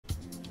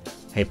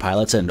Hey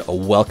pilots, and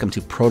welcome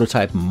to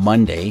Prototype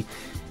Monday.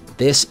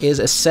 This is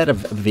a set of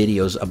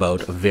videos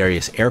about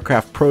various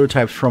aircraft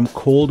prototypes from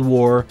Cold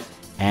War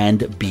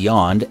and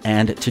beyond,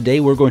 and today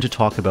we're going to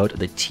talk about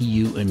the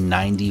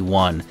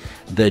Tu-91,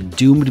 the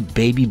doomed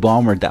baby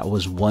bomber that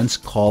was once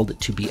called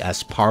to be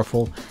as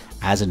powerful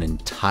as an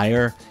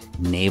entire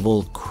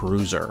naval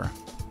cruiser.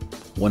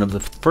 One of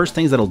the first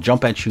things that'll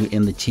jump at you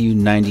in the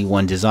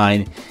Tu-91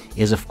 design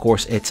is, of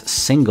course, its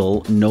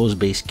single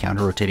nose-based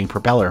counter-rotating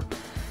propeller.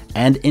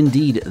 And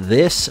indeed,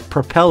 this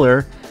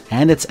propeller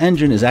and its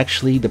engine is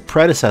actually the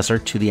predecessor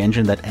to the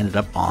engine that ended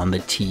up on the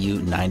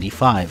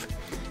Tu-95,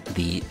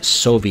 the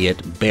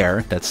Soviet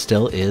Bear that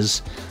still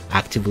is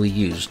actively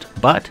used.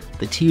 But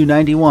the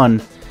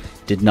Tu-91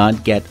 did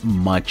not get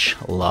much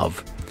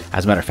love.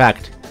 As a matter of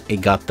fact,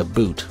 it got the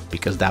boot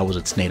because that was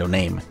its NATO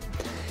name.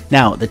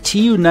 Now, the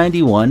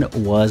Tu-91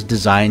 was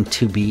designed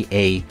to be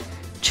a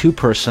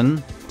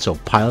two-person, so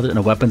pilot and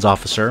a weapons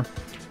officer,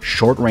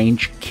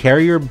 short-range,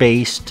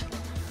 carrier-based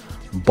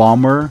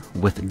bomber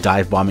with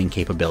dive bombing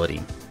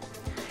capability.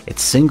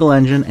 Its single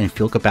engine and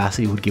fuel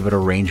capacity would give it a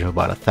range of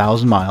about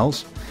 1,000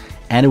 miles,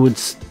 and it would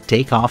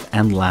take off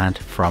and land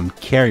from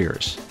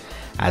carriers.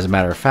 As a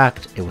matter of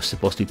fact, it was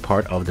supposed to be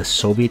part of the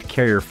Soviet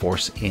carrier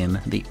force in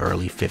the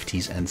early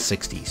 50s and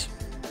 60s.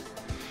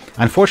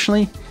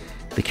 Unfortunately,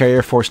 the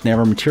carrier force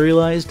never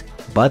materialized,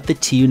 but the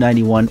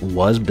Tu-91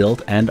 was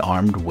built and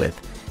armed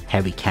with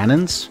heavy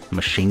cannons,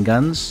 machine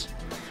guns,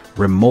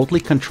 remotely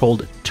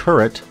controlled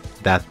turret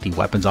that the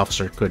weapons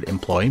officer could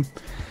employ.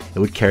 It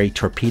would carry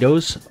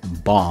torpedoes,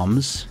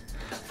 bombs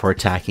for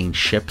attacking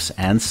ships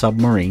and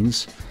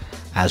submarines,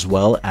 as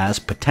well as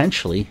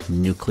potentially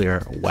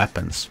nuclear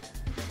weapons.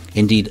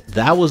 Indeed,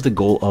 that was the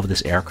goal of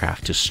this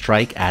aircraft, to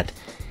strike at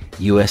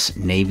US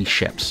Navy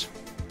ships.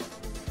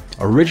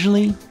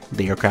 Originally,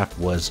 the aircraft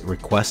was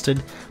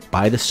requested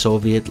by the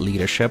Soviet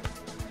leadership,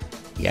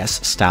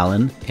 yes,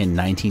 Stalin, in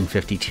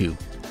 1952.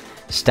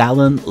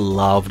 Stalin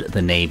loved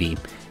the Navy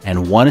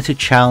and wanted to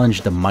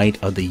challenge the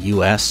might of the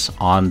US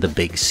on the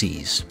big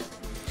seas.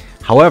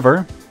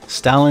 However,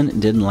 Stalin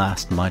didn't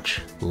last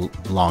much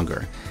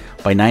longer.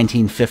 By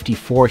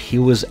 1954, he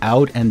was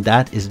out, and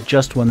that is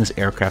just when this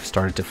aircraft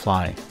started to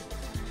fly.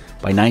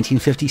 By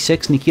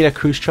 1956, Nikita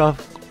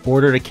Khrushchev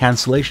ordered a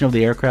cancellation of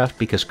the aircraft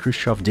because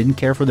Khrushchev didn't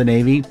care for the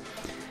Navy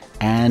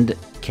and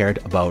cared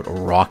about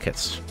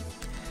rockets.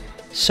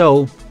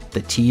 So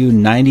the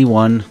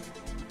Tu-91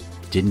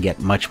 didn't get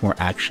much more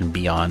action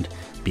beyond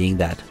being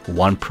that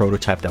one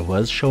prototype that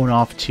was shown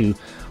off to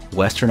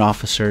Western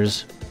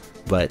officers,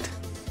 but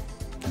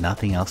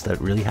nothing else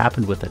that really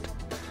happened with it.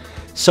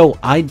 So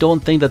I don't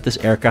think that this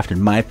aircraft,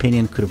 in my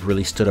opinion, could have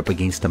really stood up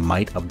against the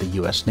might of the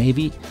US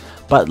Navy,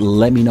 but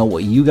let me know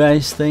what you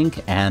guys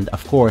think, and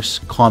of course,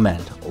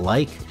 comment,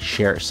 like,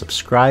 share,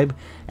 subscribe,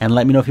 and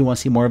let me know if you want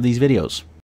to see more of these videos.